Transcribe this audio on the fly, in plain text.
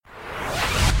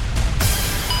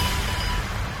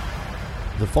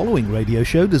The following radio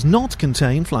show does not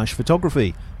contain flash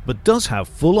photography, but does have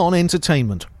full-on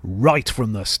entertainment right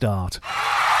from the start.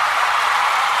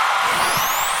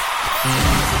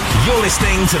 You're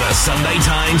listening to the Sunday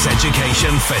Times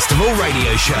Education Festival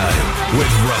radio show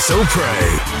with Russell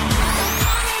Prue.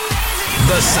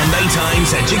 The Sunday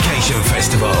Times Education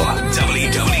Festival.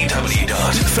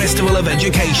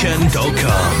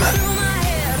 www.festivalofeducation.com.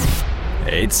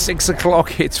 It's 6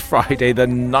 o'clock, it's Friday the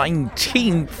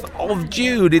 19th of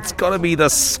June. It's got to be the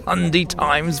Sunday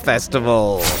Times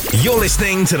Festival. You're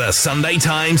listening to the Sunday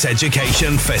Times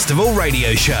Education Festival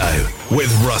radio show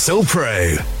with Russell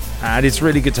Prue. And it's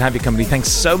really good to have your company. Thanks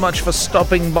so much for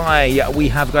stopping by. We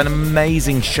have got an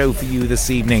amazing show for you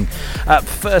this evening.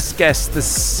 First guest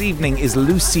this evening is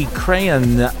Lucy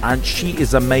Crayon, and she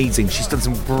is amazing. She's done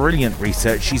some brilliant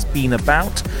research. She's been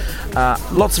about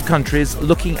lots of countries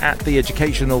looking at the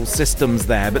educational systems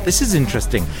there. But this is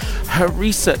interesting. Her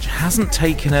research hasn't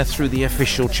taken her through the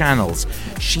official channels.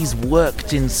 She's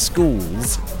worked in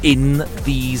schools in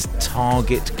these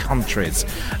target countries.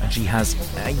 And she has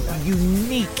a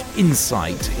unique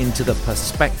insight into the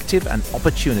perspective and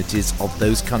opportunities of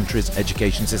those countries'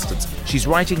 education systems. She's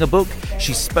writing a book,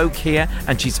 she spoke here,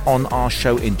 and she's on our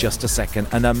show in just a second.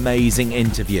 An amazing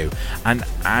interview. And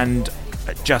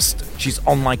she's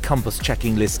on my compass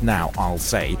checking list now, I'll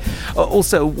say.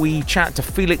 Also, we chat to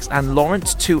Felix and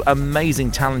Lawrence, two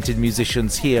amazing talented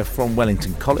musicians here from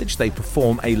Wellington College. They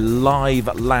perform a live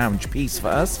lounge piece for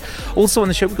us. Also on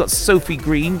the show, we've got Sophie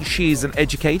Green. She's an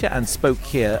educator and spoke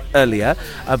here earlier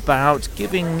about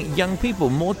giving young people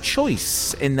more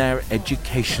choice in their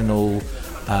educational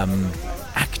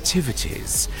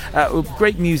activities.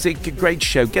 Great music, great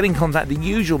show. Get in contact, the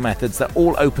usual methods. They're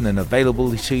all open and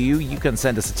available to you. You can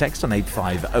send us a text on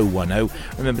 85010.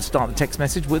 Remember to start the text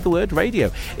message with the word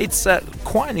radio. It's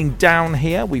quieting down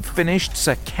here. We've finished.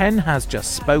 Sir Ken has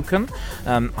just spoken.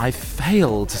 I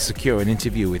failed to secure an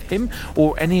interview with him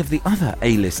or any of the other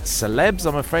A-list celebs.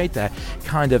 I'm afraid they're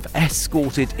kind of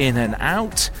escorted in and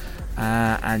out.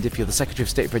 And if you're the Secretary of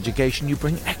State for Education, you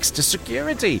bring extra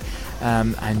security,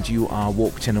 and you are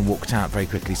walked in and walked out very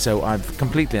quickly. So I've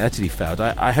completely and utterly failed.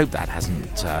 I hope that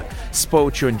hasn't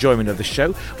spoiled your enjoyment of the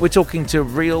show. We're talking to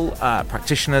real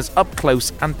practitioners up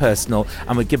close and personal,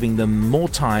 and we're giving them more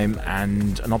time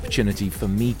and an opportunity for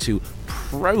me to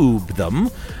probe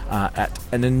them at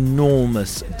an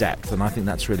enormous depth. And I think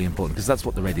that's really important, because that's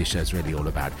what the radio show is really all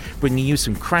about. Bringing you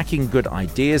some cracking good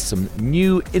ideas, some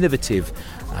new innovative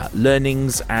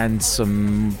learnings, and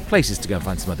some places to go and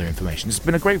find some other information. It's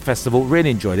been a great festival, really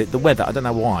enjoyed it. The weather, I don't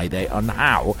know why, they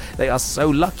are so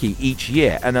lucky each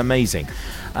year and amazing.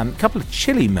 A couple of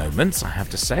chilly moments, I have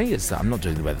to say, is that I'm not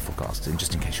doing the weather forecast,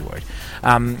 just in case you're worried.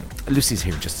 Lucy's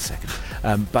here in just a second.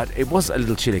 But it was a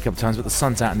little chilly a couple of times, but the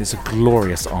sun's out and it's a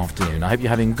glorious afternoon. I hope you're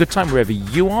having a good time wherever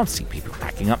you are. I see people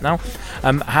packing up now.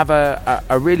 Have a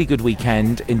really good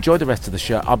weekend. Enjoy the rest of the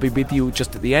show. I'll be with you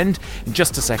just at the end. In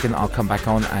just a second, I'll come back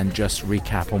on and just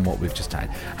recap on what we've just had.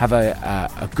 Have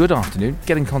a good afternoon.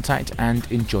 Get in contact and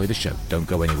enjoy the show. Don't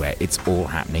go anywhere. It's all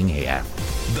happening here.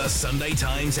 The Sunday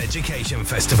Times Education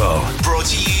Festival, brought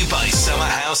to you by Summer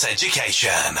House Education.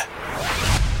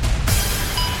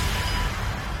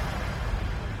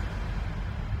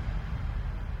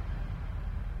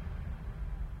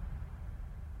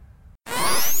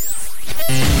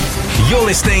 You're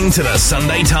listening to the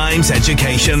Sunday Times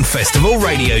Education Festival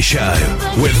radio show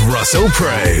with Russell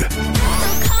Prue.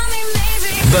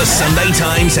 The Sunday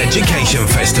Times Education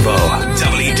Festival.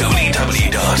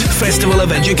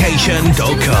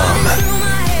 www.festivalofeducation.com.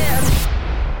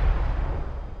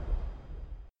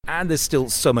 And there's still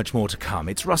so much more to come.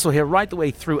 It's Russell here right the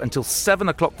way through until 7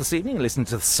 o'clock this evening. Listen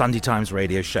to the Sunday Times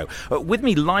radio show. With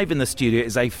me live in the studio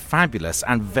is a fabulous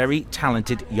and very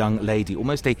talented young lady,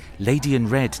 almost a lady in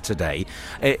red today.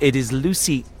 It is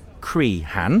Lucy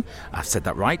Crayon. I've said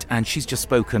that right, and she's just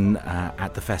spoken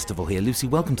at the festival here. Lucy,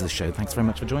 welcome to the show. Thanks very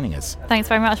much for joining us. Thanks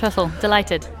very much, Russell.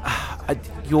 Delighted.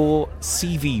 Your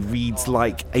CV reads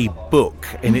like a book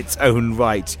in its own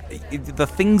right. The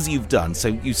things you've done. So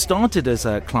you started as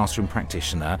a classroom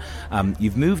practitioner.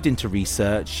 You've moved into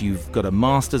research. You've got a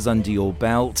master's under your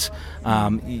belt.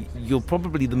 You're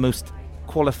probably the most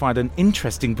qualified and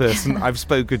interesting person I've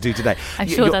spoken to today. I'm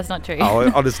sure that's not true.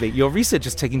 Oh, honestly, your research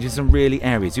has taken you to some really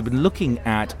areas. You've been looking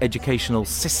at educational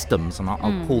systems, and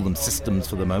I'll call them systems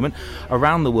for the moment,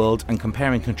 around the world, and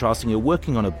comparing and contrasting. You're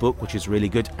working on a book, which is really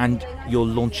good, and you're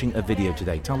launching a video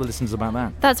today. Tell the listeners about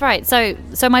that. That's right. So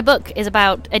my book is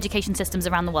about education systems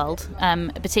around the world,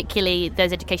 particularly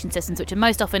those education systems which are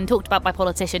most often talked about by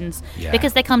politicians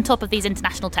because they come top of these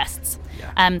international tests.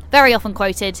 Very often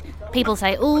quoted. People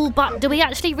say, oh, but do we we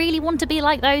actually really want to be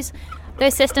like those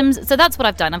systems? So that's what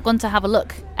I've done. I've gone to have a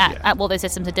look at what those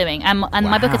systems are doing. And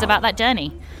my book is about that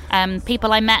journey.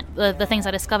 People I met, the things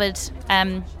I discovered,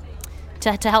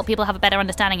 to help people have a better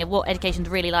understanding of what education's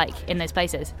really like in those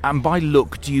places. And by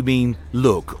look, do you mean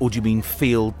look, or do you mean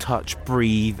feel, touch,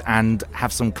 breathe, and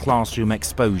have some classroom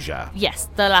exposure? Yes,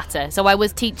 the latter. So I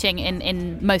was teaching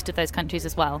in most of those countries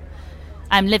as well.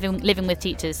 I'm living with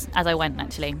teachers as I went,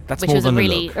 actually, which was a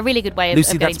really good way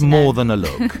Lucy, of getting that's to more know. than a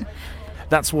look.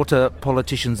 That's what a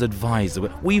politician's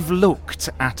advisor... We've looked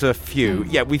at a few.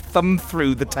 Yeah, we've thumbed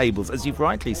through the tables. As you've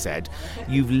rightly said,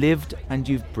 you've lived and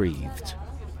you've breathed.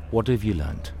 What have you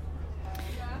learned?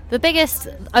 The biggest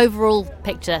overall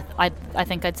picture, I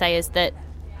think I'd say, is that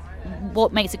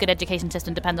what makes a good education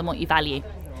system depends on what you value.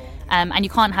 And you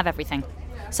can't have everything.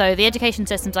 So the education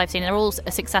systems I've seen are all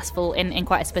successful in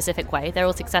quite a specific way. They're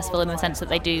all successful in the sense that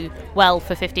they do well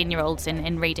for 15-year-olds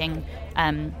in reading,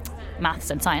 maths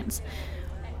and science.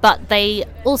 But they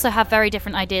also have very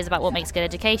different ideas about what makes good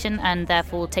education, and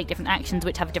therefore take different actions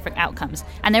which have different outcomes.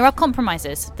 And there are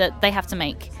compromises that they have to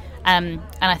make. And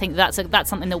I think that's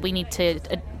something that we need to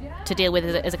deal with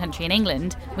as a country in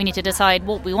England. We need to decide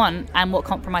what we want and what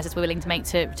compromises we're willing to make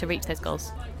to reach those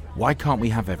goals. Why can't we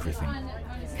have everything?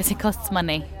 Because it costs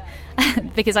money.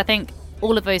 Because I think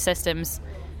all of those systems,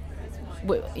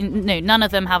 none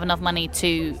of them have enough money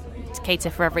to cater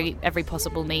for every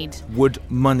possible need. Would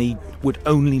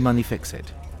only money fix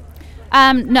it?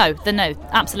 No,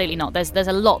 absolutely not. There's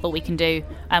a lot that we can do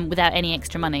without any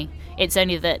extra money. It's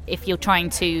only that if you're trying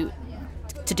to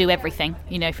do everything,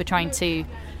 if you're trying to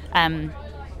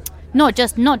not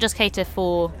just cater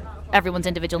for everyone's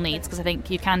individual needs, because I think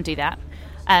you can do that.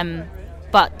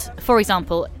 But for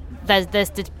example,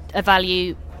 there's a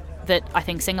value that I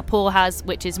think Singapore has,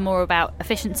 which is more about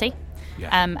efficiency. Yeah.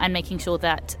 And making sure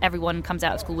that everyone comes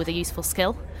out of school with a useful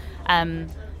skill,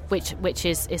 which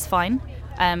is fine,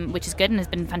 which is good and has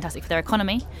been fantastic for their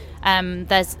economy.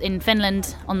 There's in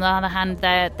Finland, on the other hand,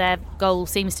 their goal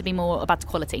seems to be more about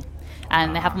quality,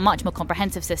 and they have a much more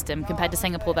comprehensive system compared to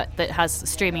Singapore that has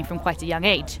streaming from quite a young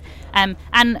age. And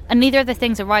neither of the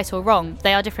things are right or wrong.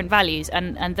 They are different values,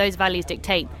 and those values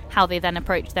dictate how they then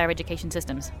approach their education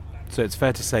systems. So it's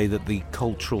fair to say that the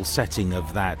cultural setting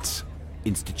of that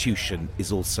institution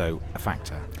is also a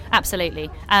factor. Absolutely.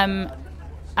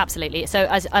 So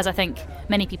as I think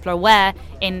many people are aware,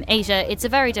 in Asia it's a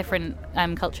very different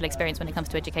cultural experience when it comes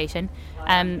to education.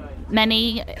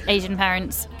 Many Asian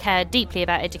parents care deeply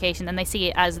about education, and they see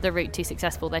it as the route to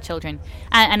success for their children.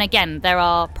 And again, there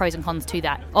are pros and cons to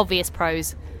that. Obvious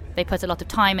pros: they put a lot of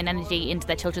time and energy into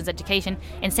their children's education.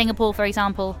 In Singapore, for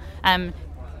example,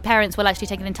 parents will actually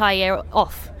take an entire year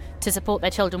off to support their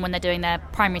children when they're doing their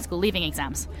primary school leaving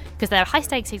exams, because they're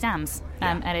high-stakes exams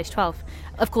at age 12.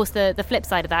 Of course, the flip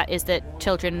side of that is that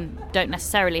children don't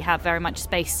necessarily have very much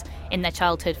space in their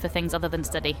childhood for things other than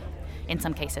study, in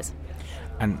some cases.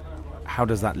 And how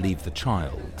does that leave the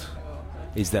child?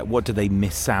 What do they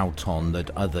miss out on that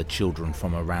other children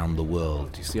from around the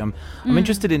world? You see, I'm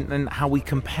interested in how we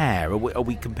compare. Are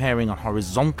we comparing on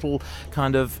horizontal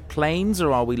kind of planes,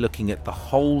 or are we looking at the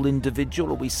whole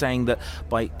individual? Are we saying that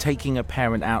by taking a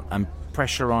parent out and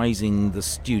pressurizing the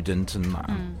student, and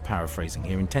I'm paraphrasing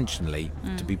here intentionally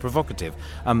to be provocative,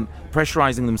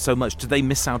 pressurizing them so much, do they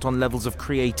miss out on levels of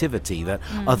creativity that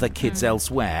other kids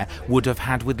elsewhere would have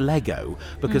had with Lego,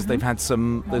 because they've had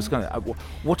those kind of...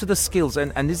 What are the skills,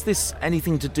 and is this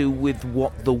anything to do with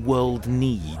what the world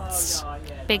needs?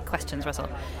 Big questions, Russell.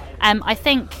 I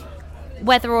think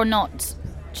whether or not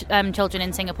children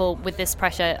in Singapore with this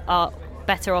pressure are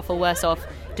better off or worse off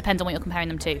depends on what you're comparing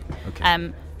them to.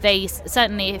 Okay. They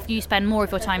certainly, if you spend more of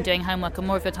your time doing homework and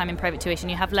more of your time in private tuition,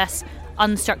 you have less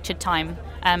unstructured time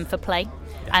for play.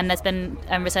 Yeah. And there's been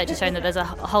research has shown that there's a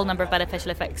whole number of beneficial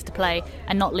effects to play,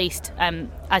 and not least,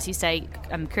 as you say,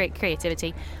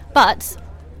 creativity. But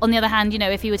on the other hand,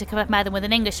 if you were to compare them with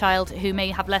an English child who may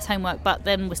have less homework but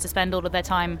then was to spend all of their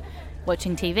time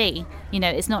watching TV,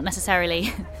 it's not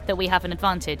necessarily that we have an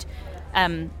advantage.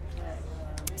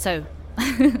 So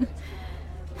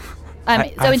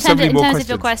in terms of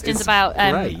your questions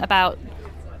about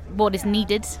what is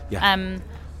needed,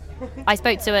 I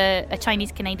spoke to a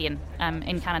Chinese Canadian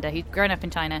in Canada who'd grown up in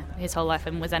China his whole life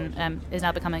and was then is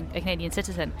now becoming a Canadian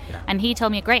citizen, and he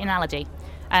told me a great analogy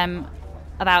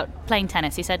about playing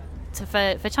tennis. He said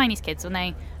for Chinese kids, when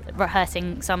they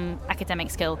rehearsing some academic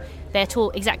skill, they're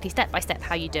taught exactly step by step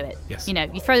how you do it. Yes.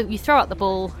 You throw out the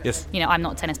ball. Yes. I'm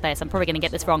not a tennis player, so I'm probably going to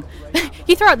get this wrong.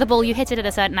 You throw out the ball, you hit it at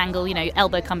a certain angle.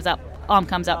 Elbow comes up, arm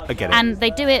comes up, I get it. And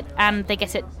they do it, and they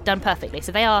get it done perfectly.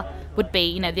 So they are would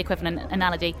be, the equivalent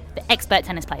analogy, the expert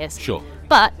tennis players. Sure.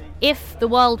 But if the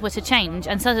world were to change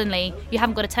and suddenly you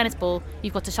haven't got a tennis ball,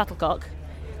 you've got a shuttlecock,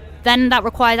 then that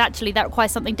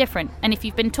requires something different. And if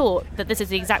you've been taught that this is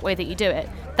the exact way that you do it,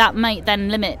 that might then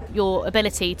limit your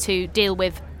ability to deal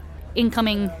with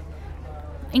incoming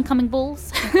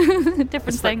balls,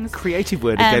 different things. That creative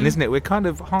word again, isn't it? We're kind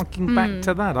of harking back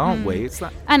to that, aren't we? It's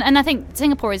that. And I think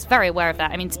Singapore is very aware of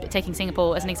that. I mean, taking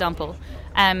Singapore as an example,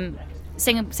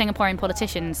 Singaporean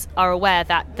politicians are aware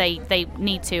that they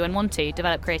need to and want to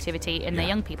develop creativity in their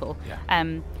young people. Yeah.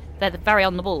 They're very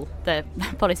on the ball, the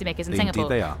policymakers in Singapore. Indeed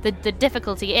they are. The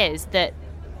difficulty is that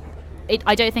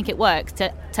I don't think it works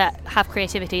to have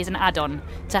creativity as an add-on,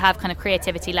 to have kind of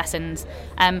creativity lessons.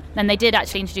 And they did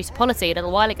actually introduce a policy a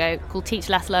little while ago called Teach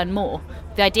Less, Learn More.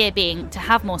 The idea being to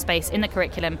have more space in the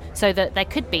curriculum so that there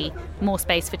could be more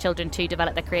space for children to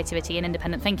develop their creativity and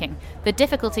independent thinking. The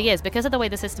difficulty is, because of the way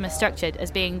the system is structured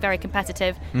as being very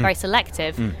competitive, very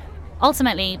selective,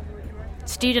 ultimately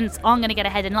students aren't going to get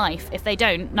ahead in life if they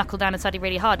don't knuckle down and study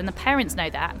really hard, and the parents know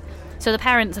that. So the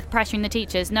parents are pressuring the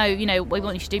teachers, no, we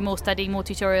want you to do more study, more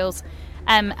tutorials.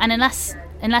 And unless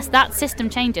that system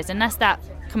changes, unless that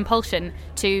compulsion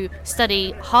to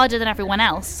study harder than everyone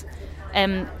else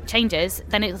changes,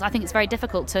 then I think it's very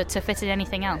difficult to fit in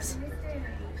anything else.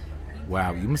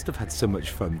 Wow, you must have had so much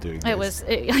fun doing this.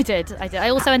 I did. I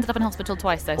also ended up in hospital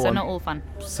twice, though, so not all fun.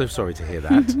 So sorry to hear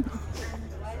that.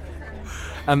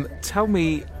 Tell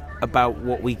me about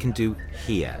what we can do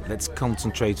here. Let's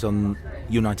concentrate on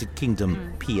United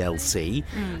Kingdom PLC,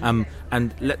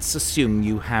 and let's assume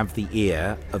you have the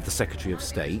ear of the Secretary of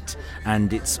State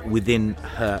and it's within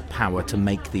her power to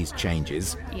make these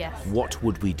changes. Yes. What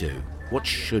would we do? What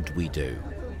should we do?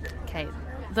 Okay,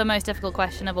 the most difficult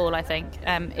question of all, I think.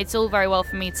 It's all very well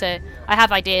for me I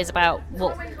have ideas about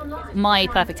what my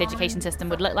perfect education system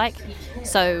would look like.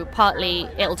 So partly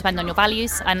it'll depend on your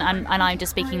values, and I'm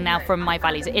just speaking now from my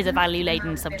values. It is a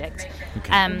value-laden subject.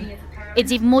 Okay.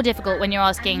 It's even more difficult when you're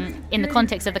asking in the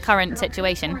context of the current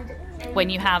situation, when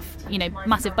you have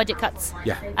massive budget cuts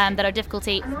that are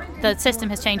difficulty. The system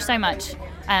has changed so much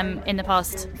in the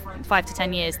past 5 to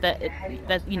 10 years that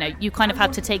you kind of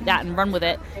have to take that and run with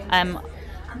it.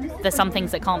 There's some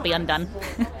things that can't be undone.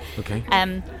 Okay.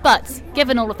 But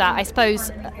given all of that, I suppose,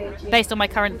 based on my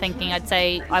current thinking, I'd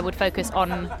say I would focus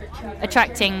on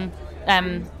attracting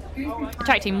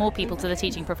more people to the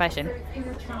teaching profession.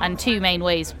 And two main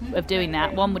ways of doing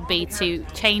that. One would be to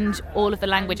change all of the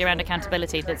language around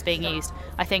accountability that's being used.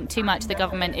 I think too much the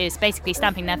government is basically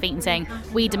stamping their feet and saying,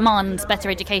 we demand better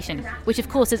education, which of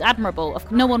course is admirable.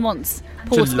 No one wants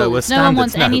poor schools. No one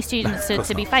wants any students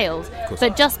to be failed.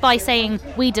 But just by saying,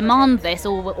 we demand this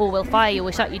or we'll fire you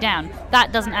or shut you down,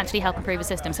 that doesn't actually help improve the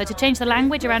system. So to change the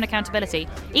language around accountability,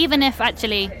 even if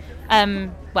actually...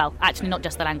 actually not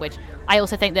just the language. I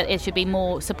also think that it should be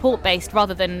more support-based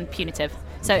rather than punitive.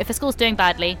 So if a school's doing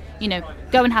badly,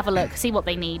 go and have a look, see what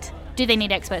they need. Do they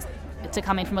need experts to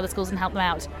come in from other schools and help them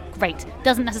out? Great.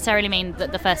 Doesn't necessarily mean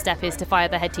that the first step is to fire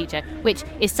the head teacher, which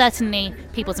is certainly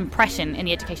people's impression in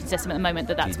the education system at the moment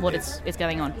that's what is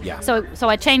going on. Yeah. So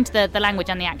I changed the language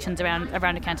and the actions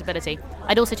around accountability.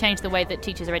 I'd also change the way that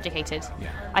teachers are educated.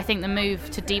 Yeah. I think the move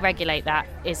to deregulate that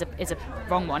is a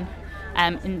wrong one.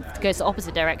 And goes the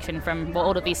opposite direction from what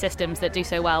all of these systems that do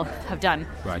so well have done.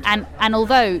 Right. And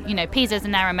although PISA is a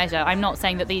narrow measure, I'm not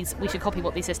saying that we should copy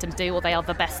what these systems do or they are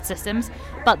the best systems,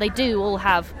 but they do all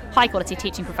have high quality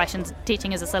teaching professions.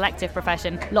 Teaching is a selective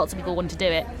profession. Lots of people want to do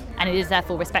it, and it is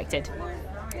therefore respected.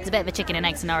 It's a bit of a chicken and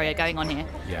egg scenario going on here.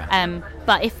 Yeah.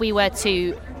 But if we were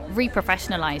to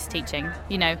re-professionalise teaching,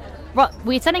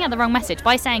 we're sending out the wrong message.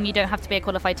 By saying you don't have to be a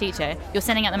qualified teacher, you're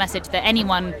sending out the message that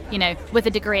anyone, with a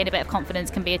degree and a bit of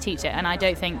confidence can be a teacher. And I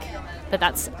don't think that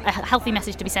that's a healthy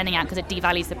message to be sending out because it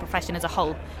devalues the profession as a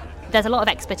whole. There's a lot of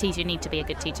expertise you need to be a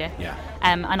good teacher. Yeah.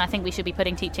 And I think we should be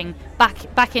putting teaching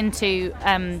back into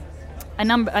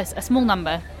a small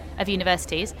number of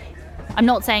universities. I'm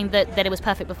not saying that it was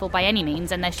perfect before by any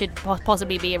means, and there should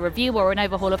possibly be a review or an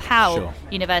overhaul of how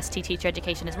university teacher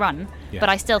education is run. Yeah. But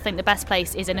I still think the best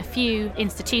place is in a few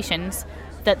institutions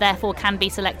that therefore can be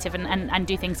selective and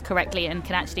do things correctly and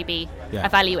can actually be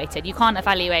evaluated. You can't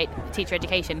evaluate teacher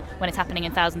education when it's happening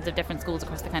in thousands of different schools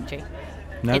across the country.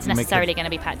 No, it's necessarily going to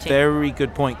be patchy. Very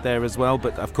good point there as well.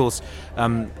 But of course,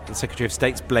 the Secretary of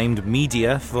State's blamed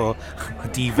media for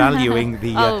devaluing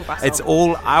the. It's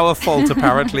all our fault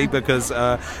apparently, because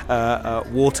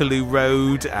Waterloo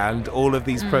Road and all of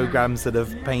these programs that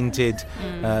have painted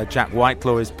Jack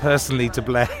Whitelaw is personally to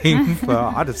blame for.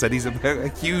 I'd have said he's a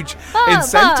huge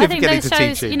incentive getting to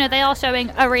teaching. They are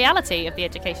showing a reality of the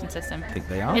education system. I think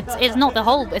they are. It's not the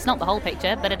whole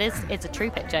picture, but it's a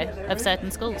true picture of certain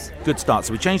schools. Good start.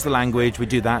 So we change the language. We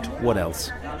do that. What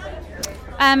else?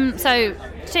 So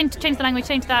change the language.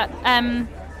 Change that.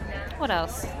 What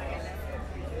else?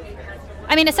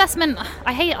 I mean, assessment.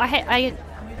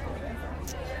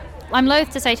 I'm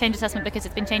loath to say change assessment because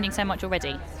it's been changing so much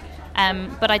already.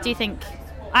 But I do think,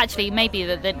 actually, maybe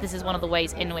that this is one of the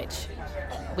ways in which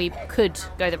we could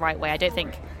go the right way. I don't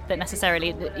think that necessarily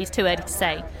it's too early to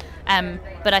say.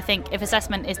 But I think if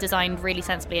assessment is designed really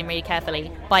sensibly and really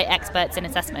carefully by experts in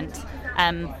assessment,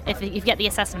 if you get the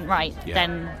assessment right,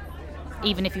 then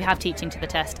even if you have teaching to the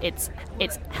test, it's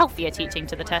healthier teaching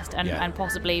to the test and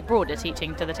possibly broader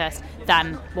teaching to the test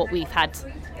than what we've had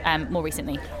more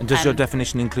recently. And does your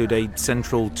definition include a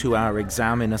central 2-hour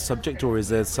exam in a subject, or is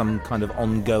there some kind of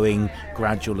ongoing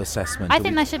gradual assessment? I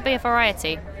think there should be a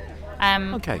variety.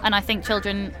 Okay. And I think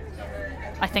children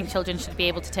should be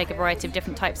able to take a variety of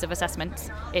different types of assessments.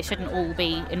 It shouldn't all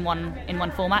be in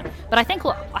one format. But I think,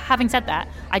 having said that,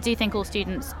 I do think all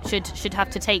students should have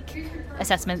to take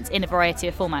assessments in a variety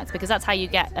of formats, because that's how you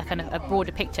get a kind of a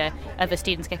broader picture of a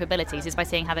student's capabilities, is by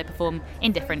seeing how they perform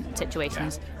in different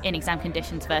situations, in exam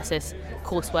conditions versus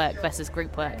coursework versus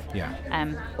group work.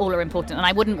 All are important, and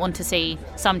I wouldn't want to see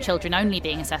some children only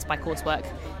being assessed by coursework.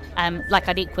 Like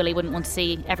I'd equally wouldn't want to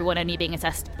see everyone only being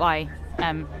assessed by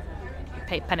pen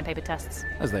and paper tests.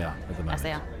 As they are at the moment. As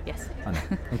they are, yes. I know.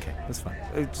 Okay, that's fine.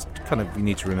 Just kind of, you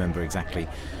need to remember exactly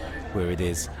where it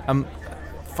is.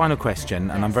 Final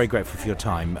question, and I'm very grateful for your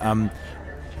time.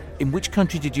 In which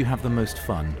country did you have the most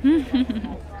fun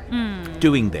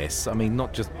doing this? I mean,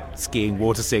 not just skiing,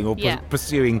 water skiing, or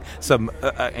pursuing some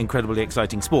incredibly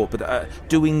exciting sport, but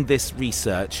doing this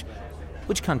research.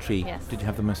 Which country did you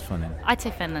have the most fun in? I'd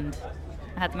say Finland.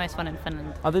 I had the most fun in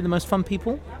Finland. Are they the most fun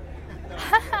people?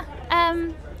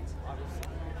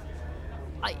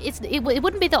 It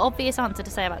wouldn't be the obvious answer to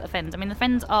say about the Finns. I mean, the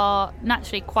Finns are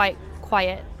naturally quite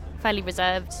quiet, fairly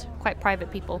reserved, quite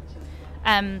private people.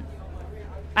 And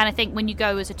I think when you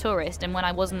go as a tourist, and when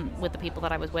I wasn't with the people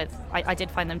that I was with, I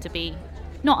did find them to be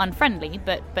not unfriendly,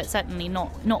 but certainly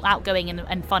not outgoing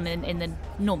and fun in the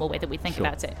normal way that we think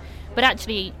about it. But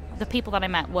actually, the people that I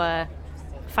met were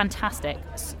fantastic,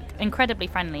 incredibly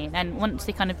friendly, and once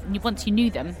you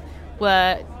knew them,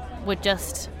 were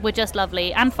just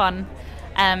lovely and fun.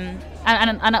 And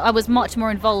I was much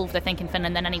more involved, I think, in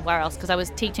Finland than anywhere else, because I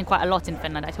was teaching quite a lot in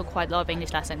Finland. I took quite a lot of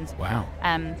English lessons. Wow.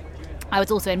 I was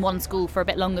also in one school for a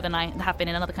bit longer than I have been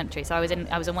in another country. So I was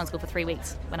in one school for 3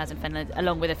 weeks when I was in Finland,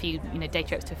 along with a few day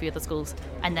trips to a few other schools,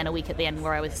 and then a week at the end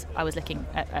where I was looking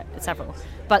at several.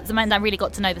 But the moment I really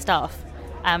got to know the staff,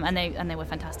 and they were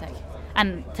fantastic,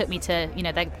 and took me to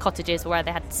their cottages where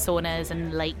they had saunas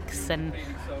and lakes, and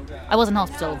I was in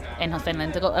hospital in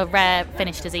Finland. I got a rare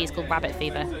Finnish disease called rabbit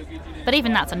fever, but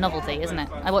even that's a novelty, isn't it?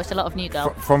 I watched a lot of New Girl.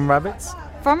 From rabbits?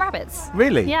 From rabbits.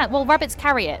 Really? Yeah. Well, rabbits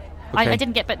carry it. Okay. I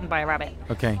didn't get bitten by a rabbit.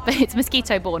 Okay. But it's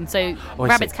mosquito-borne, so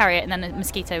rabbits carry it, and then the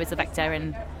mosquito is the vector,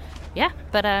 and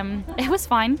but it was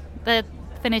fine. The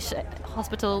Finnish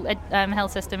hospital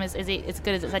health system is as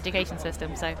good as its education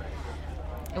system, so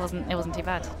it wasn't too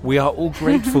bad. We are all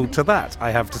grateful to that,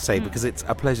 I have to say, because it's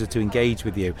a pleasure to engage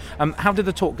with you. How did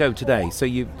the talk go today? So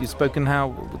you've spoken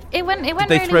how? It went did really well.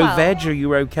 They throw veg? Are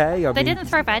you okay? They didn't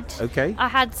throw veg. Okay. I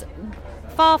had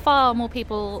far more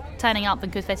people turning up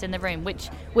than could fit in the room, which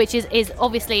is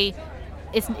obviously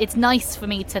it's nice for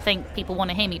me to think people want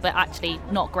to hear me, but actually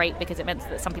not great, because it meant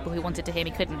that some people who wanted to hear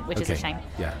me couldn't, which is a shame.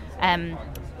 Yeah.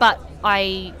 But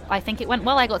I think it went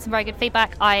well. I got some very good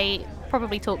feedback. I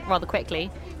probably talked rather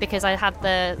quickly because I had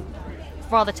the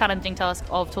rather challenging task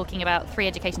of talking about 3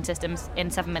 education systems in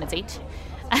 7 minutes each.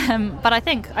 But I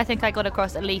think I got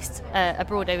across at least a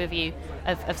broad overview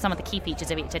of some of the key features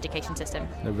of each education system.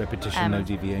 No repetition, no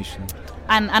deviation.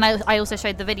 And I also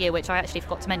showed the video, which I actually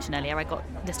forgot to mention earlier. I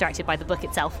got distracted by the book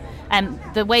itself.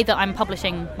 The way that I'm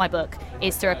publishing my book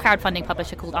is through a crowdfunding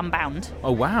publisher called Unbound.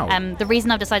 Oh, wow. The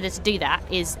reason I've decided to do that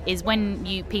is when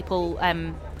people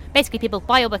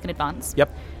buy your book in advance.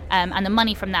 Yep. And the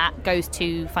money from that goes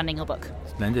to funding your book.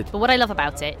 Splendid. But what I love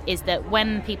about it is that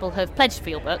when people have pledged for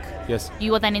your book, yes,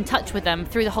 you are then in touch with them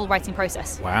through the whole writing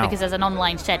process. Wow. Because there's an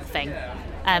online shed thing.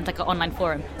 like an online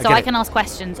forum. So I can ask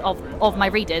questions of my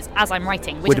readers as I'm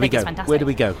writing, which I think is fantastic. Where do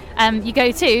we go? You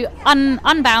go to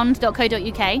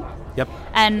unbound.co.uk. Yep.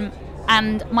 And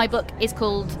my book is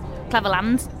called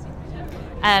Cleverlands.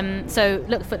 So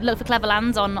look for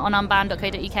Cleverlands on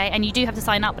unbound.co.uk, and you do have to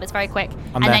sign up, but it's very quick.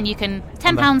 Then you can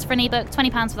 £10 for an ebook,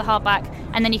 £20 for the hardback,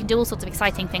 and then you can do all sorts of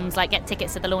exciting things like get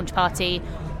tickets to the launch party,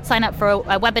 sign up for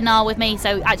a webinar with me.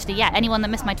 So actually, anyone that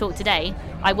missed my talk today,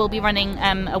 I will be running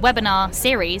a webinar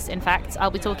series. In fact,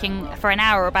 I'll be talking for an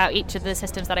hour about each of the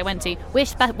systems that I went to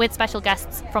with special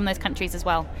guests from those countries as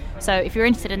well. So if you're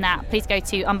interested in that, please go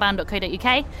to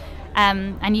unbound.co.uk.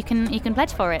 And you can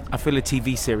pledge for it. I feel a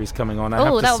TV series coming on. I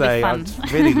have to that'll say, be I'm fun.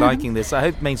 really liking this. I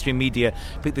hope mainstream media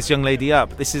pick this young lady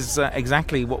up. This is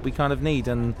exactly what we kind of need,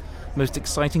 and most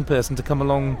exciting person to come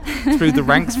along through the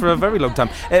ranks for a very long time.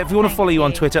 If you want to follow you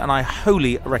on Twitter, and I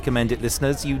wholly recommend it,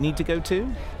 listeners, you need to go to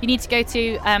at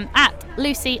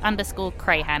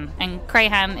Lucy_Crahan, and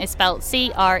Crahan is spelled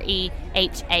Crehan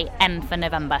for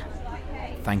November.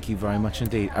 Thank you very much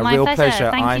indeed. My real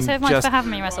pleasure. Thank you so much for having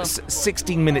me, Russell.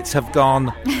 16 minutes have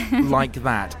gone like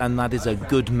that, and that is a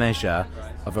good measure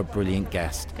of a brilliant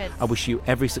guest. Good. I wish you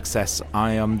every success.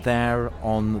 I am there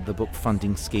on the book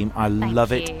funding scheme. I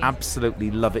love it, absolutely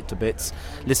love it to bits.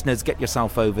 Listeners, get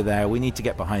yourself over there. We need to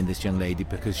get behind this young lady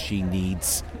because she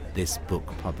needs this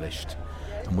book published.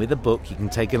 And with a book, you can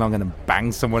take it along and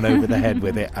bang someone over the head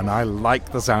with it. And I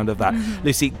like the sound of that.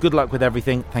 Lucy, good luck with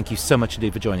everything. Thank you so much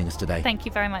indeed for joining us today. Thank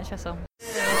you very much, Russell.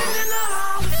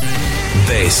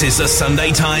 This is the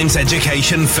Sunday Times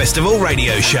Education Festival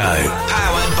Radio Show,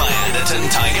 powered by Anderton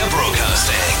Tiger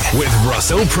Broadcasting, with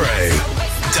Russell Prue.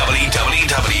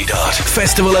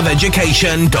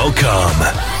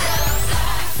 www.festivalofeducation.com.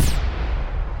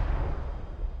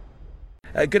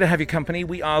 Good to have your company.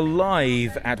 We are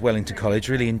live at Wellington College,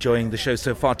 really enjoying the show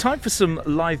so far. Time for some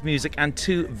live music and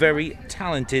two very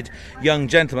talented young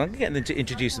gentlemen. I'm going to get them to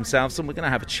introduce themselves, and we're going to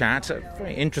have a chat, a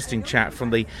very interesting chat from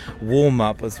the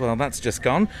warm-up as well. That's just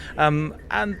gone. I'm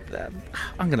going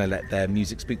to let their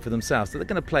music speak for themselves. So they're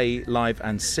going to play live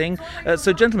and sing.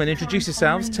 So, gentlemen, introduce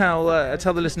yourselves. Tell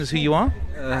the listeners who you are.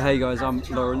 Hey guys, I'm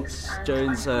Lawrence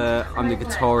Jones. I'm the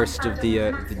guitarist of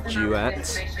the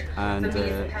duet, and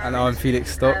I'm Felix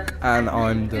Stock, and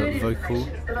I'm the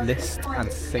vocalist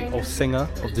and singer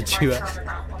of the duet.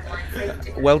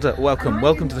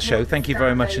 Welcome to the show. Thank you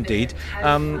very much indeed.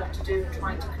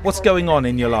 What's going on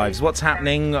in your lives? What's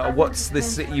happening? What's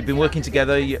this? You've been working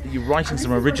together. You're writing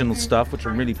some original stuff, which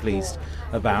I'm really pleased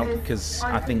about, because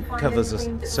I think covers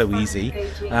are so easy,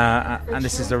 and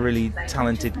this is a really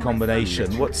talented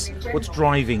combination. What's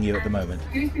driving you at the moment?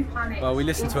 Well, we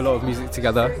listen to a lot of music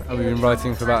together, and we've been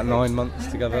writing for about 9 months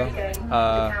together.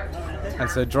 And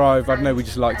so drive, I don't know, we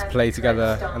just like to play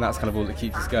together, and that's kind of all that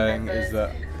keeps us going, is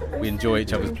that we enjoy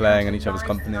each other's playing and each other's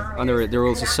company. And there are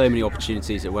also so many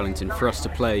opportunities at Wellington for us to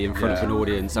play in front of an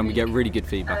audience, and we get really good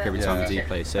feedback every time we do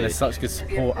play. So and there's such good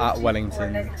support at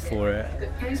Wellington for it.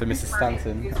 So Mrs.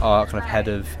 Stanton, our kind of head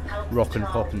of rock and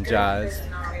pop and jazz,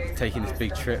 is taking this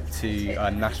big trip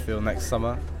to Nashville next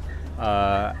summer.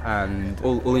 And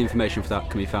all the information for that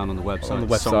can be found on the website.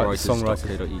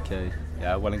 Songwriters.co.uk.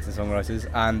 Yeah, Wellington Songwriters,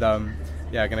 and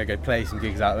going to go play some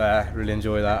gigs out there. Really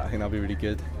enjoy that. I think that'll be really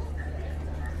good.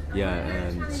 Yeah,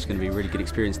 it's going to be a really good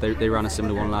experience. They ran a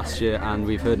similar one last year, and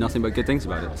we've heard nothing but good things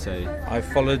about it. So I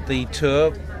followed the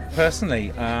tour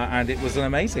personally, and it was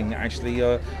amazing. Actually,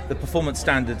 the performance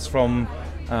standards from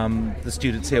the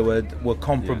students here were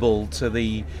comparable to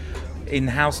the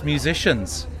in-house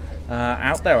musicians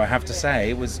out there. I have to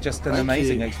say, it was just an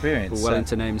amazing experience. Well,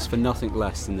 Wellington aims for nothing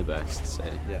less than the best. So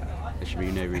there should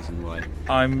be no reason why.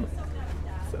 I'm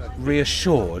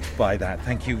reassured by that.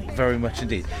 Thank you very much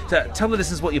indeed. So, tell the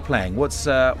listeners what you're playing. What's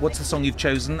the song you've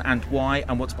chosen, and why,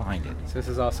 and what's behind it? So this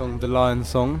is our song, The Lion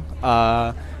Song.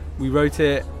 We wrote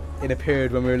it in a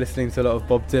period when we were listening to a lot of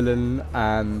Bob Dylan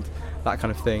and that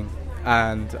kind of thing,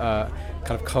 and kind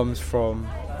of comes from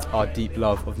our deep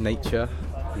love of nature,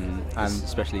 and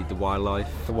especially the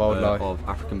wildlife of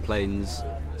African plains,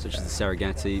 such as the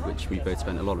Serengeti, which we both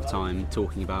spent a lot of time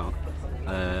talking about.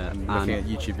 And looking at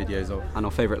YouTube videos of. And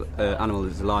our favourite animal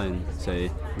is the lion, so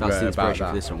that's the inspiration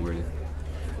for this song, really.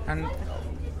 And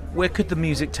where could the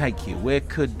music take you? Where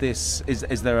could this?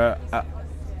 Is there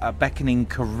a beckoning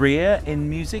career in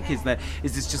music? Is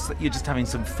this just that you're just having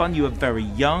some fun? You are very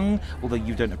young, although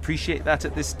you don't appreciate that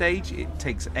at this stage. It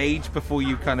takes age before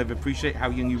you kind of appreciate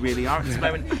how young you really are at this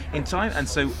moment in time. And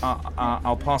so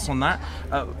I'll pass on that.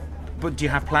 But do you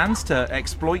have plans to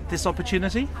exploit this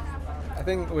opportunity? I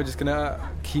think we're just gonna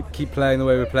keep playing the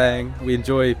way we're playing. We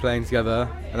enjoy playing together,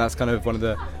 and that's kind of one of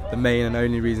the the main and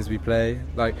only reasons we play.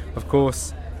 Like, of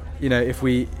course, you know, if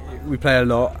we play a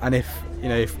lot, and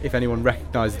if anyone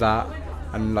recognised that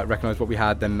and like recognised what we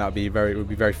had, then we'd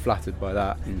be very flattered by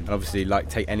that, and obviously like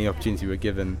take any opportunity we're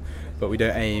given. But we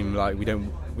don't aim, like we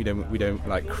don't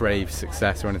like crave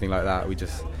success or anything like that. We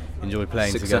just enjoy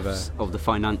playing together. Success of the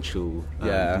financial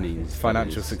means.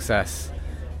 Financial success.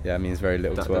 Yeah, it means very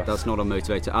little to us. That's not our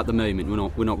motivator at the moment.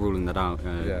 We're not ruling that out.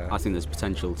 I think there's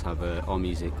potential to have our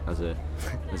music as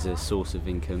a source of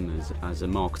income, as a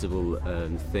marketable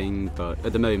thing. But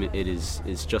at the moment,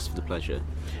 it's just for the pleasure.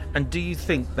 And do you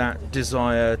think that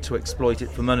desire to exploit it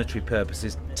for monetary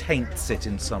purposes taints it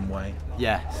in some way?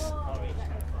 Yes.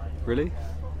 Really?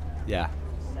 Yeah.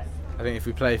 I think if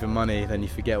we play for money, then you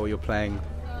forget what you're playing.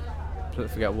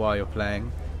 Forget why you're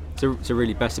playing. So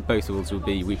really, best of both worlds would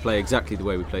be we play exactly the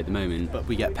way we play at the moment, but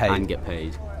we get paid. And get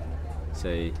paid.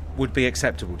 So would be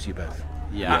acceptable to you both.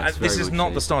 Yeah. This is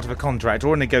not the start of a contract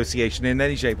or a negotiation in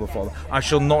any shape or form. I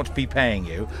shall not be paying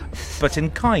you, but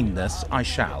in kindness I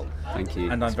shall. Thank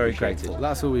you. And I'm very grateful.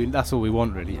 That's all we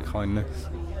want, really. Yeah. Kindness.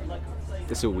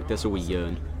 That's all we yearn. That's all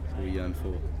we yearn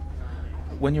for.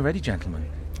 When you're ready, gentlemen.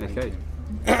 Okay.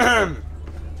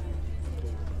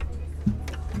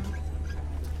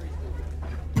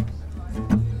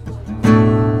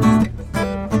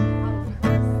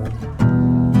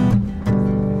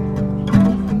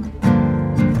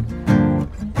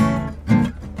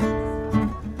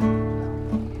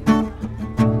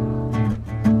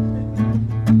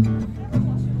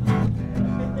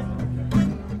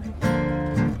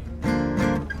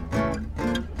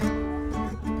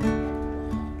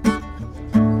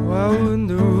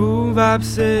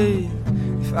 Say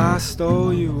if I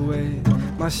stole you away,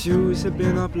 my shoes have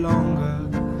been up longer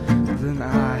than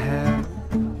I have.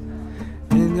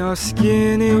 In your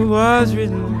skin it was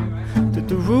written that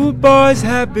the rude boys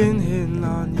have been hitting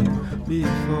on you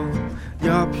before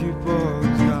your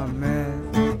pupils got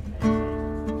mad.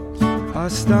 Our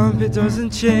stump, it doesn't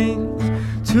change.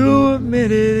 To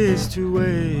admit it is to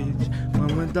wage.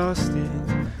 When we're dusty,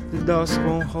 the dust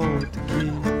won't hold the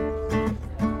key.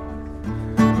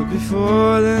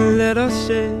 Before then let us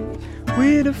shake,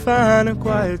 we define a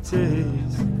quiet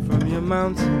taste. From your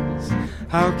mountains,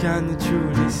 how can you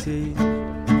truly see?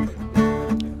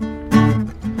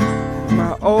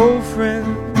 My old friend,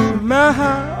 my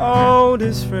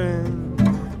oldest friend,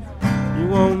 you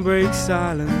won't break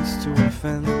silence to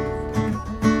offend.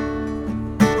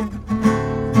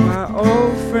 My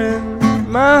old friend,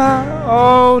 my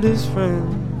oldest friend,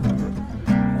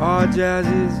 our jazz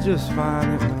is just fine,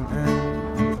 it won't end.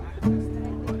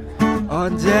 Our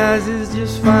jazz is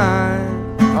just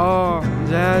fine. Our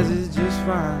jazz is just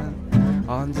fine.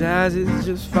 Our jazz is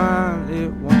just fine.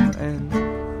 It won't end.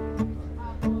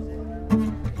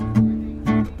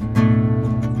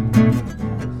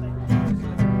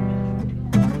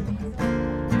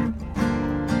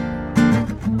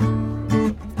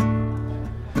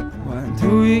 What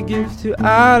do we give to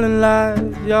island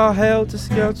life? Your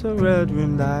helter-skelter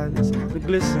red-rimmed eyes that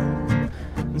glisten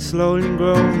and slowly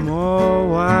grow more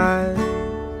white.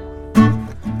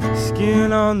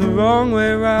 Skin on the wrong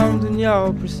way round in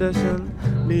your procession,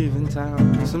 leaving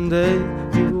town. Someday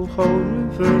you will hold me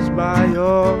first by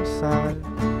your side.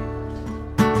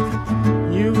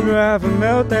 You would rather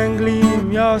melt and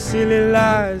gleam your silly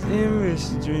lies in this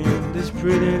dream. This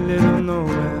pretty little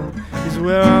nowhere is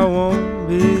where I won't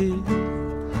be.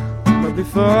 But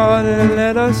before then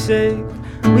let us shake,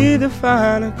 we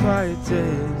define a quiet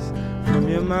taste. From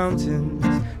your mountains,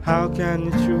 how can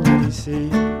you truly see?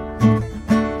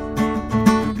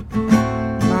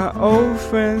 My old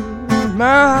friend,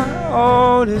 my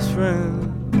oldest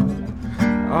friend,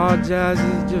 our jazz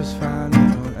is just fine,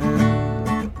 it won't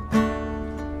end.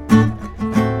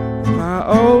 My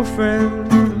old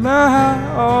friend,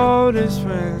 my oldest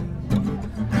friend,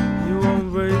 you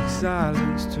won't break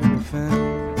silence to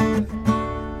offend.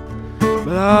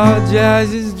 But our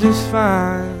jazz is just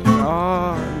fine.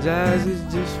 Our jazz is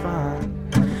just fine.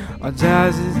 Our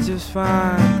jazz is just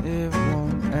fine. It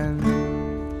won't end.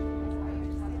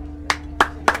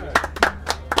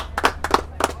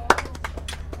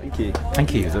 Thank you.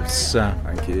 Thank you. That's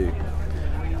Thank you.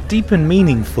 deep and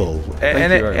meaningful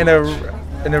in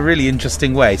a really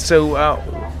interesting way. So,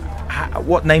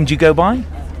 what name do you go by?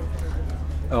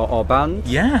 Our band?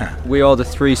 Yeah. We are the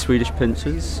Three Swedish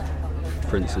Princes.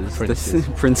 Princes. We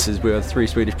are the Three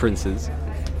Swedish Princes.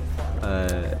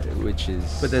 Which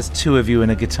is... But there's two of you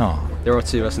and a guitar. There are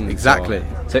two of us in the Exactly.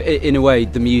 guitar. So in a way,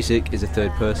 the music is a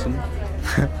third person.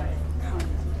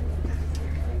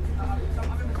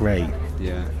 Great.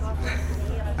 Yeah.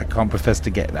 I can't profess to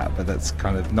get that, but that's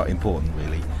kind of not important,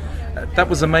 really. That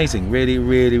was amazing. Really,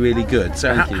 really, really good.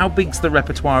 So how big's the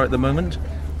repertoire at the moment?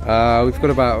 We've got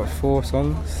about 3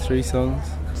 songs. 3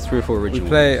 or 4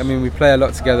 originals. We play a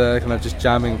lot together, kind of just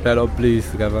jamming, play a lot of blues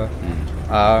together.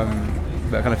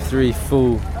 But kind of 3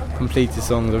 full completed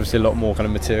songs, obviously a lot more kind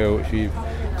of material which we've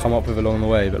come up with along the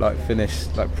way, but like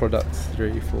finished like products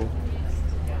 3, 4.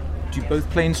 Do you both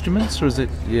play instruments, or is it?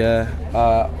 Yeah,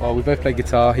 well, we both play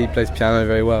guitar. He plays piano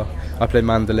very well. I play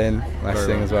mandolin, I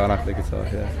sing as well, and I play guitar,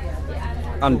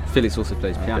 And Felix also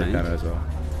plays piano. As well.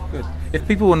 Good. If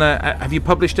people want to, have you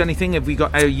published anything? Have we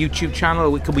got a YouTube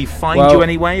channel? Or can we find you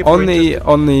anyway? On the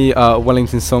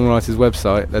Wellington Songwriters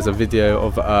website, there's a video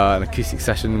of an acoustic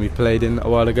session we played in a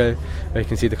while ago, where you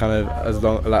can see the kind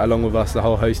of along with us the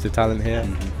whole host of talent here.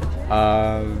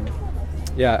 I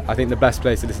think the best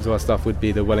place to listen to our stuff would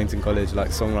be the Wellington College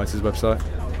Songwriters website.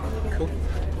 Cool.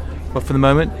 Well, for the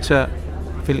moment,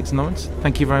 Felix and Lawrence,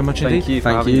 thank you very much indeed.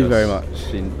 Thank you very much. It's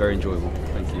been very enjoyable.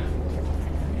 Thank you.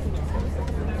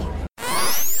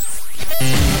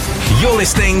 You're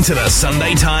listening to the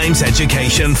Sunday Times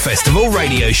Education Festival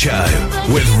radio show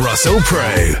with Russell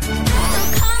Prue.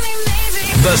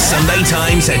 The Sunday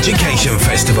Times Education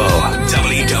Festival.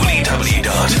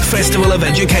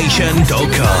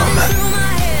 www.festivalofeducation.com.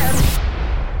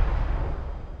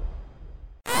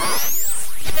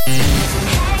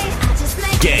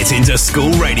 Get into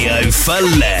school radio for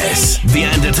less. The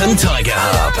Anderton Tiger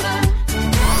Hub.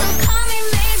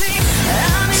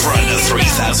 For under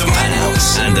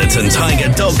 £3,000.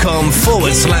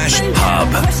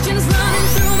 AndertonTiger.com/hub.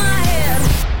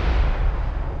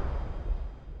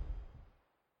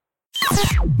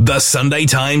 The Sunday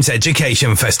Times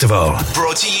Education Festival.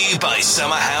 Brought to you by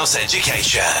Summerhouse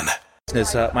Education.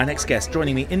 My next guest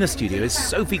joining me in the studio is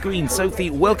Sophie Green. Sophie,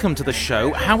 welcome to the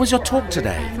show. How was your talk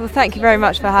today? Well, thank you very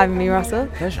much for having me, Russell.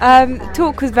 Pleasure. The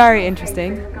talk was very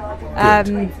interesting.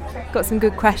 Got some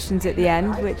good questions at the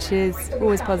end, which is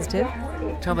always positive.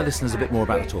 Tell the listeners a bit more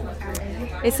about the talk.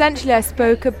 Essentially, I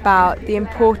spoke about the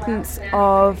importance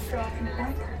of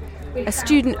a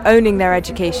student owning their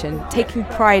education, taking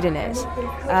pride in it.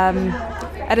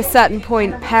 At a certain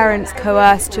point, parents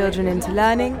coerce children into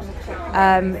learning.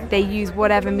 They use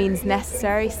whatever means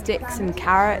necessary, sticks and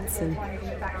carrots, and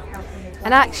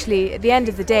actually, at the end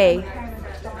of the day,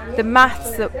 the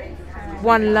maths that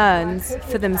one learns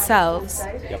for themselves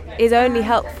is only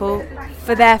helpful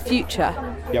for their future.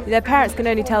 Their parents can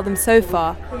only tell them so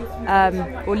far,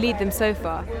 or lead them so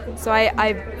far. So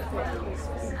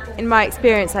in my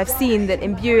experience, I've seen that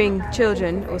imbuing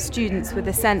children or students with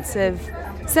a sense of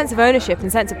ownership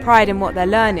and sense of pride in what they're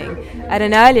learning at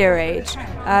an earlier age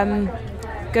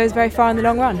goes very far in the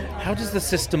long run. How does the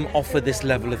system offer this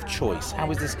level of choice? How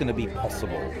is this going to be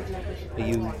possible?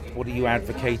 What are you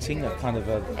advocating?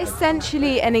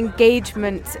 Essentially an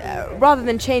engagement, rather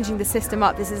than changing the system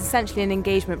up, this is essentially an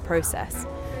engagement process.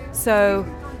 So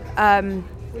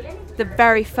the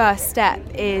very first step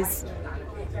is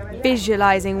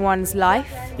visualizing one's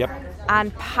life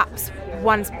and perhaps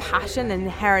one's passion and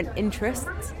inherent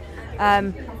interests.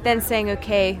 Then saying,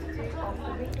 okay,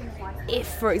 if,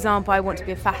 for example, I want to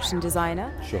be a fashion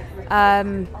designer,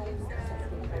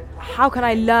 how can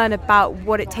I learn about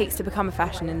what it takes to become a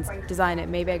fashion designer?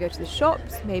 Maybe I go to the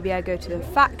shops, maybe I go to the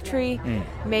factory,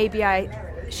 maybe I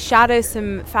shadow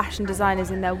some fashion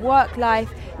designers in their work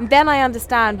life, and then I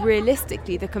understand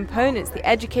realistically the components, the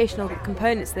educational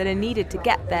components that are needed to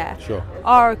get there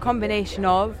are a combination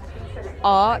of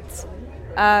art,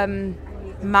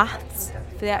 maths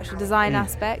for the actual design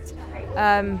aspect,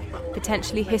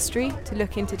 potentially history to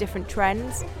look into different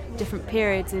trends, different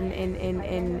periods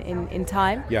in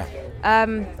time.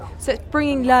 So it's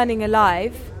bringing learning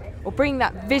alive, or bringing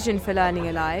that vision for learning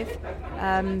alive,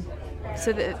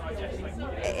 so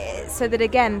that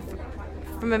again,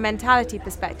 from a mentality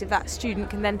perspective, that student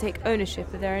can then take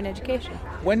ownership of their own education.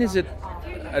 When is it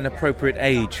an appropriate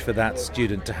age for that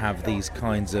student to have these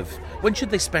kinds of... When should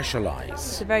they specialise?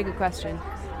 It's a very good question.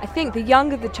 I think the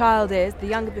younger the child is, the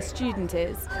younger the student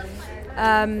is,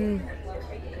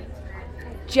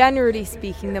 generally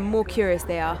speaking, the more curious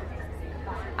they are.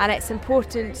 And it's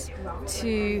important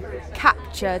to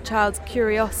capture a child's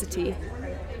curiosity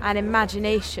and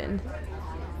imagination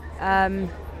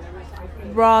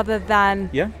rather than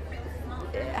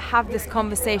have this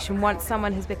conversation once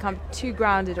someone has become too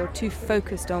grounded or too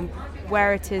focused on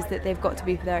where it is that they've got to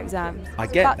be for their exams. I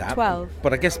get about that, 12.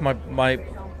 But I guess my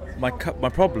my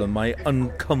problem, my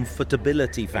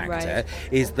uncomfortability factor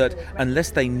is that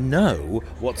unless they know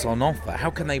what's on offer, how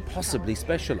can they possibly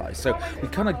specialise? So we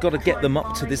kind of got to get them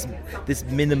up to this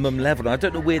minimum level. And I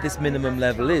don't know where this minimum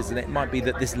level is, and it might be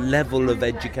that this level of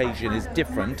education is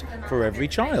different for every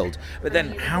child. But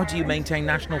then how do you maintain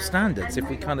national standards if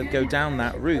we kind of go down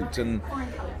that route? And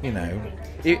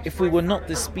if we were not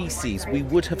this species, we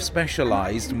would have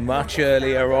specialised much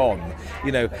earlier on.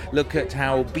 Look at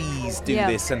how bees do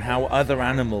this and how other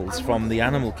animals from the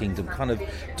animal kingdom kind of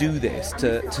do this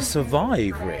to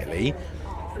survive, really.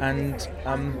 And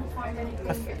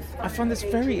I find this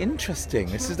very interesting.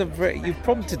 This is you've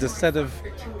prompted a set of...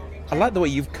 I like the way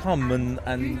you've come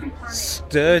and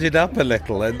stirred it up a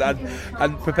little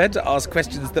and prepared to ask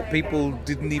questions that people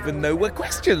didn't even know were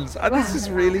questions. And this is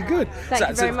really good. Thank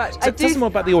you very much. Tell us more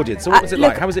about the audience. So what was it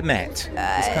like? How was it met?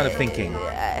 This kind of thinking.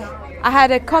 I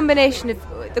had a combination of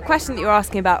the question that you're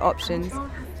asking about options.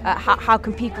 How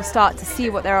can people start to see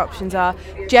what their options are?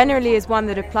 Generally is one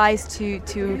that applies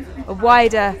to a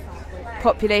wider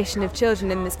population of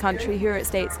children in this country who are at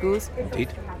state schools.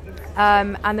 Indeed.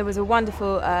 And there was a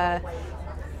wonderful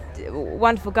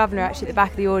governor actually at the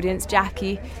back of the audience,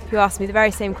 Jackie, who asked me the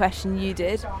very same question you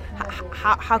did.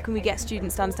 How can we get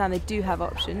students to understand they do have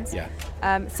options? Yeah.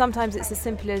 Sometimes it's as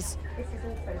simple as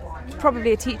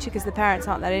probably a teacher, because the parents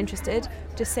aren't that interested,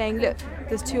 just saying, look,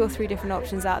 there's 2 or 3 different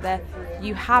options out there.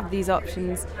 You have these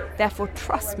options, therefore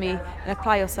trust me and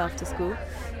apply yourself to school.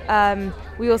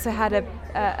 We also had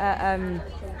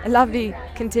a lovely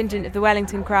contingent of the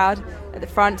Wellington crowd at the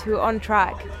front who are on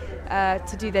track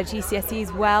to do their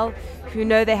GCSEs well, who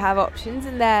know they have options,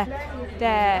 and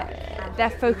their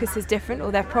focus is different,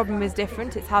 or their problem is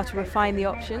different. It's how to refine the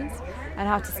options and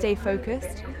how to stay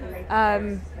focused.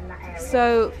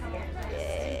 So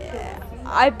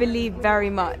I believe very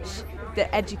much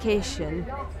that education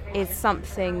is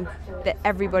something that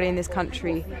everybody in this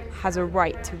country has a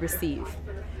right to receive.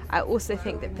 I also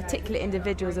think that particular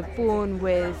individuals are born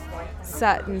with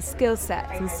certain skill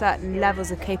sets and certain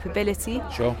levels of capability,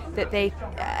 sure, that they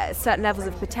certain levels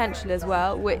of potential as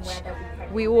well, which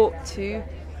we ought to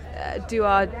do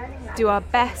our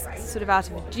best, sort of out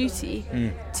of duty,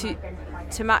 to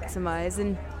maximise.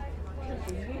 And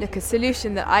look, a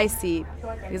solution that I see,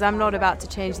 because I'm not about to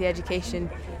change the education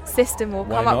system or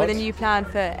come up with a new plan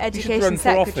for education secretary. You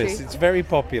should run for office. It's very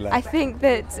popular. I think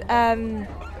that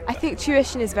I think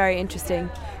tuition is very interesting,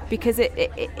 because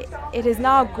it has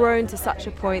now grown to such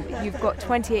a point that you've got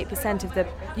 28% of the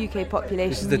UK population.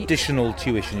 This is additional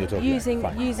tuition you're talking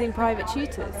about. Using private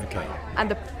tutors. Okay.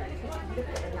 And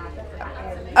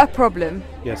a problem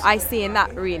yes. I see in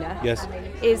that arena yes.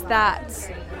 is that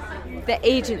the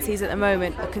agencies at the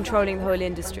moment are controlling the whole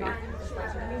industry.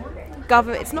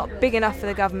 It's not big enough for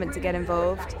the government to get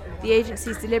involved. The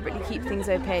agencies deliberately keep things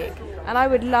opaque. And I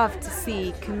would love to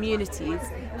see communities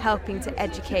helping to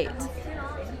educate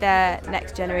their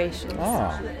next generations,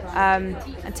 and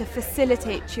to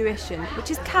facilitate tuition, which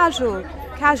is casual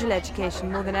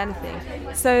education more than anything,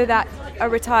 so that a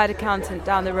retired accountant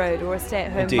down the road or a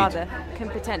stay-at-home mother can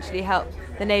potentially help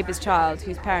the neighbour's child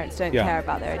whose parents don't care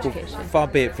about their education. Well, far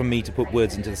be it from me to put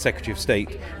words into the Secretary of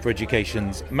State for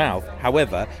Education's mouth.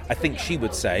 However, I think she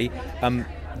would say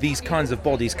these kinds of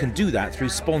bodies can do that through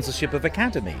sponsorship of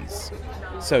academies.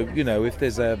 So, if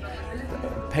there's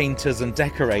painters and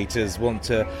decorators want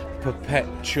to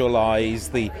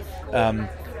perpetualise the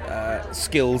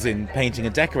skills in painting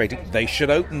and decorating, they should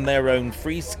open their own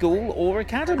free school or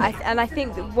academy. I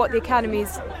think that what the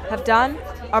academies have done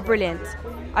are brilliant.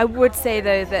 I would say,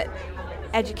 though, that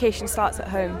education starts at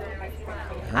home.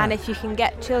 And if you can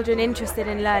get children interested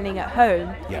in learning at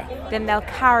home, then they'll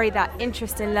carry that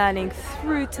interest in learning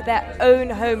through to their own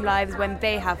home lives when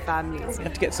they have families. You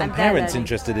have to get some parents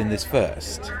interested in this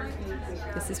first.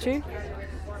 This is true.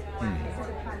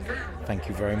 Thank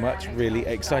you very much. Really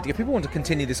exciting. If people want to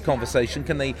continue this conversation,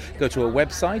 can they go to a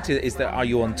website? Are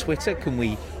you on Twitter? Can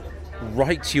we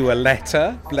write you a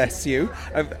letter? Bless you.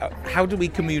 How do we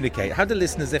communicate? How do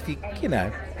listeners, if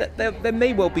there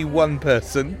may well be one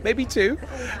person, maybe two,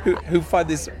 who find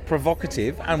this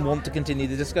provocative and want to continue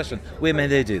the discussion. Where may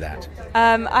they do that?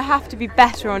 I have to be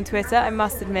better on Twitter, I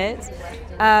must admit.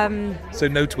 So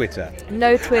no Twitter?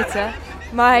 No Twitter.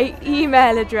 My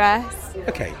email address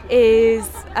is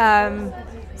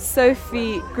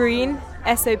Sophie Green,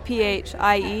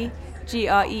 SOPHIE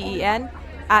GREEN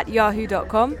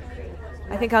 @yahoo.com.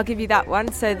 I think I'll give you that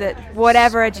one, so that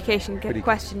whatever education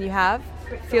question you have,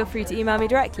 feel free to email me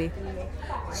directly.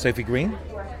 Sophie Green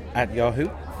 @Yahoo.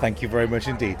 Thank you very much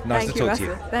indeed. Nice to talk to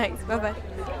you. Thanks. Bye-bye.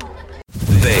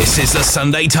 This is the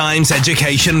Sunday Times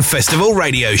Education Festival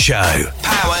Radio Show,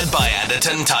 powered by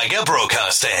Anderton Tiger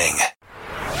Broadcasting.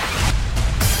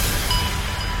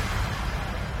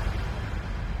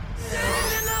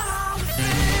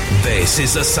 This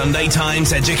is the Sunday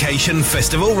Times Education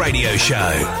Festival Radio Show,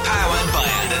 powered by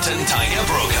Anderton Tiger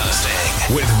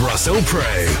Broadcasting, with Russell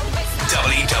Prue.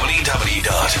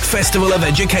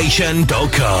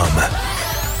 www.festivalofeducation.com.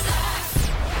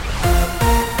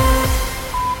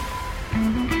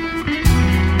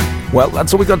 Well,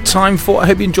 that's all we got time for. I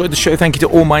hope you enjoyed the show. Thank you to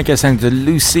all my guests. Thank you to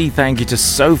Lucy. Thank you to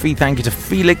Sophie. Thank you to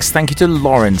Felix. Thank you to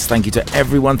Lawrence. Thank you to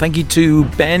everyone. Thank you to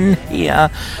Ben here,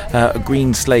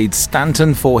 Greenslade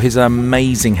Stanton, for his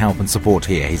amazing help and support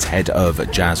here. He's head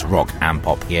of jazz, rock and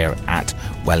pop here at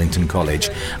Wellington College.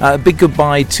 Big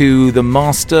goodbye to the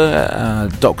master,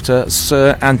 Dr.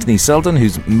 Sir Anthony Selden,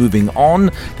 who's moving on.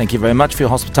 Thank you very much for your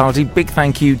hospitality. Big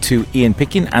thank you to Ian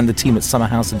Pickin and the team at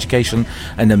Summerhouse Education.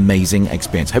 An amazing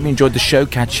experience. Hope you enjoyed the show.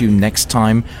 Catch you next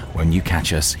time when you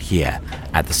catch us here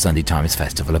at the Sunday Times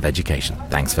Festival of Education.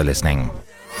 Thanks for listening.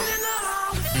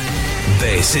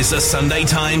 This is the Sunday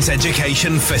Times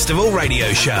Education Festival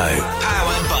Radio Show,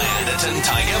 powered by Anderton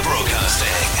Tiger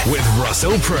Broadcasting, with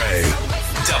Russell Prue.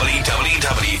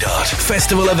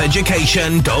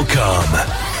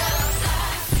 www.festivalofeducation.com.